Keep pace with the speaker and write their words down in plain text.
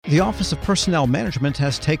The Office of Personnel Management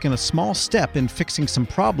has taken a small step in fixing some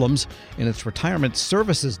problems in its Retirement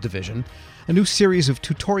Services Division. A new series of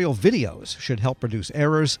tutorial videos should help reduce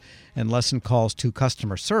errors and lessen calls to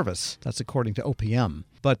customer service. That's according to OPM.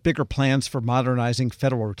 But bigger plans for modernizing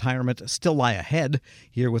federal retirement still lie ahead.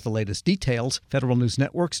 Here with the latest details, Federal News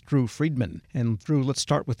Network's Drew Friedman. And Drew, let's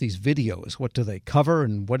start with these videos. What do they cover,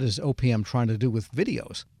 and what is OPM trying to do with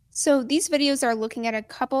videos? So these videos are looking at a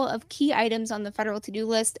couple of key items on the federal to-do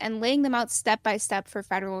list and laying them out step by step for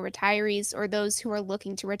federal retirees or those who are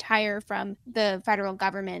looking to retire from the federal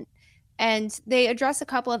government. And they address a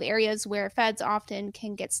couple of areas where feds often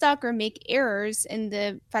can get stuck or make errors in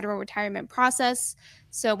the federal retirement process.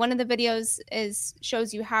 So one of the videos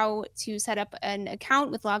shows you how to set up an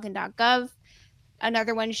account with login.gov.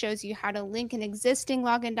 Another one shows you how to link an existing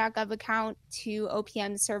login.gov account to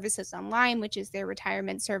OPM Services Online, which is their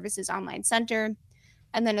retirement services online center.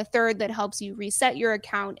 And then a third that helps you reset your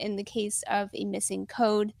account in the case of a missing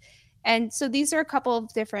code. And so these are a couple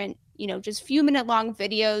of different, just few minute long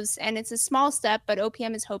videos, and it's a small step, but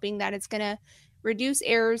OPM is hoping that it's going to reduce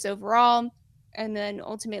errors overall and then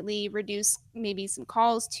ultimately reduce maybe some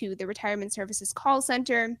calls to the retirement services call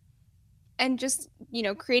center. And just,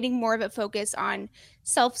 creating more of a focus on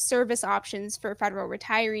self-service options for federal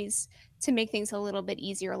retirees to make things a little bit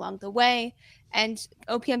easier along the way. And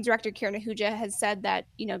OPM Director Karen Ahuja has said that,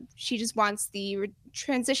 she just wants the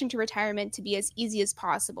transition to retirement to be as easy as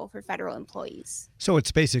possible for federal employees. So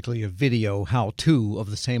it's basically a video how-to of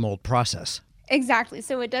the same old process. Exactly.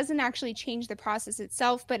 So it doesn't actually change the process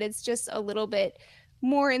itself, but it's just a little bit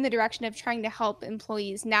more in the direction of trying to help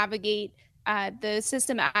employees navigate the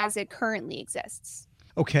system as it currently exists.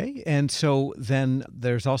 Okay, and so then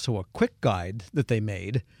there's also a quick guide that they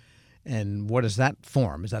made. And what is that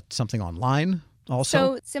form? Is that something online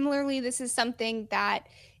also? So similarly, this is something that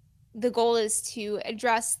the goal is to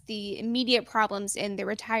address the immediate problems in the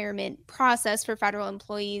retirement process for federal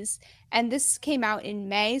employees. And this came out in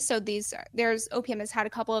May. So OPM has had a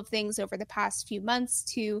couple of things over the past few months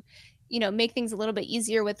to make things a little bit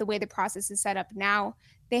easier with the way the process is set up now.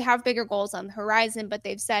 They have bigger goals on the horizon, but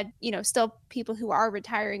they've said, still people who are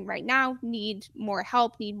retiring right now need more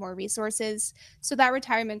help, need more resources. So that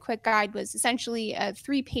retirement quick guide was essentially a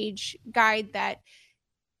 3-page guide that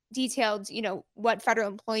detailed, what federal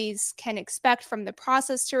employees can expect from the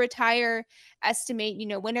process to retire, estimate,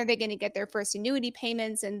 when are they going to get their first annuity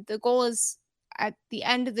payments. And the goal is, at the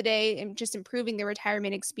end of the day, and just improving the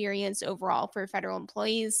retirement experience overall for federal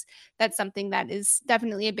employees. That's something that is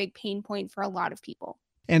definitely a big pain point for a lot of people.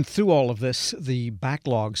 And through all of this, the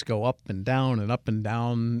backlogs go up and down and up and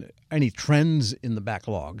down. Any trends in the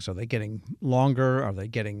backlogs? Are they getting longer? Are they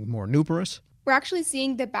getting more numerous? We're actually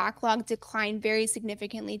seeing the backlog decline very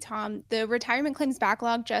significantly, Tom. The retirement claims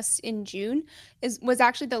backlog just in June was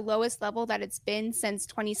actually the lowest level that it's been since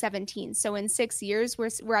 2017. So in 6 years,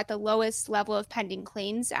 we're at the lowest level of pending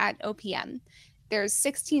claims at OPM. There's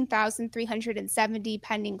 16,370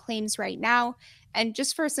 pending claims right now. And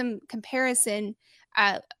just for some comparison,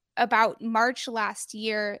 about March last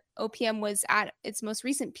year, OPM was at its most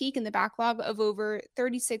recent peak in the backlog of over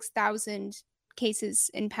 36,000 cases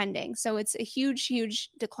in pending. So it's a huge, huge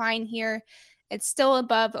decline here. It's still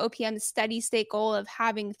above OPM's steady state goal of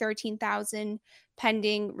having 13,000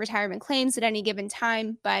 pending retirement claims at any given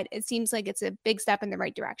time, but it seems like it's a big step in the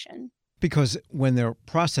right direction. Because when they're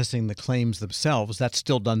processing the claims themselves, that's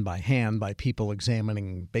still done by hand by people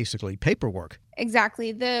examining basically paperwork.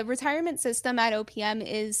 Exactly. The retirement system at OPM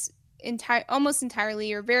is almost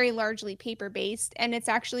entirely or very largely paper-based, and it's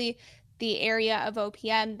actually the area of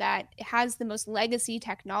OPM that has the most legacy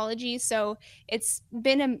technology. So it's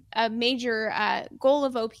been a major goal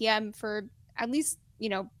of OPM for at least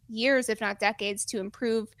years, if not decades, to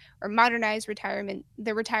improve or modernize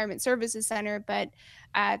the Retirement Services Center. But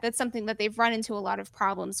that's something that they've run into a lot of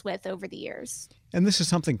problems with over the years. And this is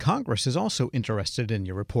something Congress is also interested in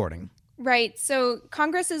your reporting. Right. So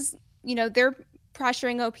Congress is, they're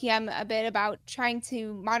pressuring OPM a bit about trying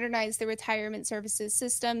to modernize the retirement services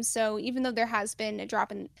system. So even though there has been a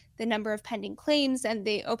drop in the number of pending claims, and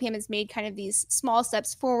the OPM has made kind of these small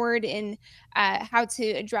steps forward in how to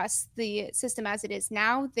address the system as it is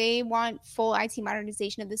now, they want full IT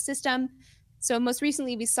modernization of the system. So most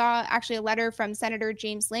recently, we saw actually a letter from Senator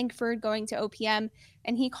James Lankford going to OPM,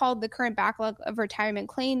 and he called the current backlog of retirement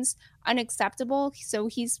claims unacceptable. So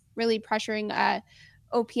he's really pressuring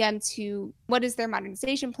OPM to what is their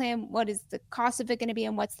modernization plan, what is the cost of it going to be,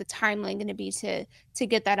 and what's the timeline going to be to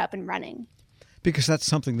get that up and running. Because that's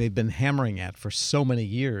something they've been hammering at for so many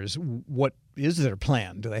years. What is their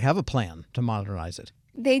plan? Do they have a plan to modernize it?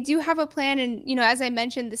 They do have a plan. And, as I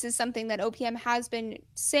mentioned, this is something that OPM has been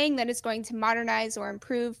saying that it's going to modernize or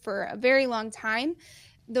improve for a very long time.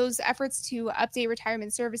 Those efforts to update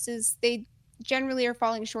retirement services, they generally are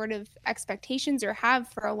falling short of expectations or have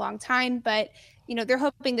for a long time. But, they're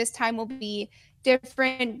hoping this time will be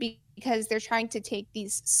different because they're trying to take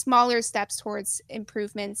these smaller steps towards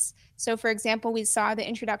improvements. So, for example, we saw the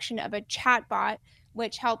introduction of a chatbot,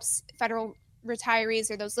 which helps federal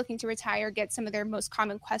retirees or those looking to retire get some of their most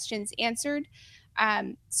common questions answered.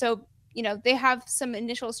 So, they have some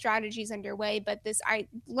initial strategies underway, but this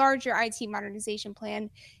larger IT modernization plan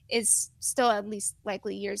is still at least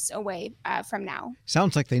likely years away from now.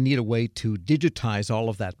 Sounds like they need a way to digitize all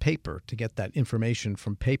of that paper, to get that information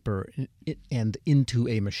from paper and into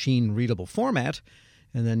a machine-readable format.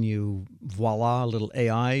 And then voila, a little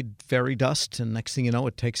AI fairy dust, and next thing you know,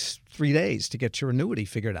 it takes 3 days to get your annuity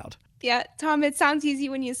figured out. Yeah, Tom, it sounds easy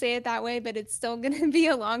when you say it that way, but it's still going to be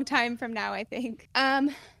a long time from now, I think.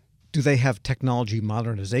 Do they have technology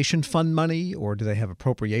modernization fund money, or do they have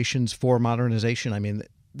appropriations for modernization? I mean,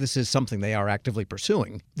 this is something they are actively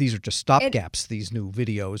pursuing. These are just stopgaps, these new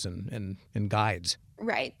videos and guides.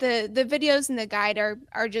 Right. The videos and the guide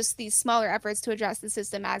are just these smaller efforts to address the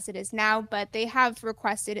system as it is now, but they have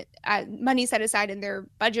requested money set aside in their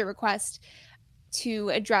budget request to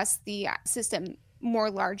address the system more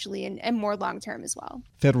largely and more long-term as well.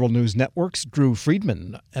 Federal News Network's Drew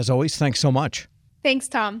Friedman. As always, thanks so much. Thanks,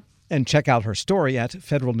 Tom. And check out her story at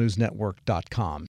federalnewsnetwork.com.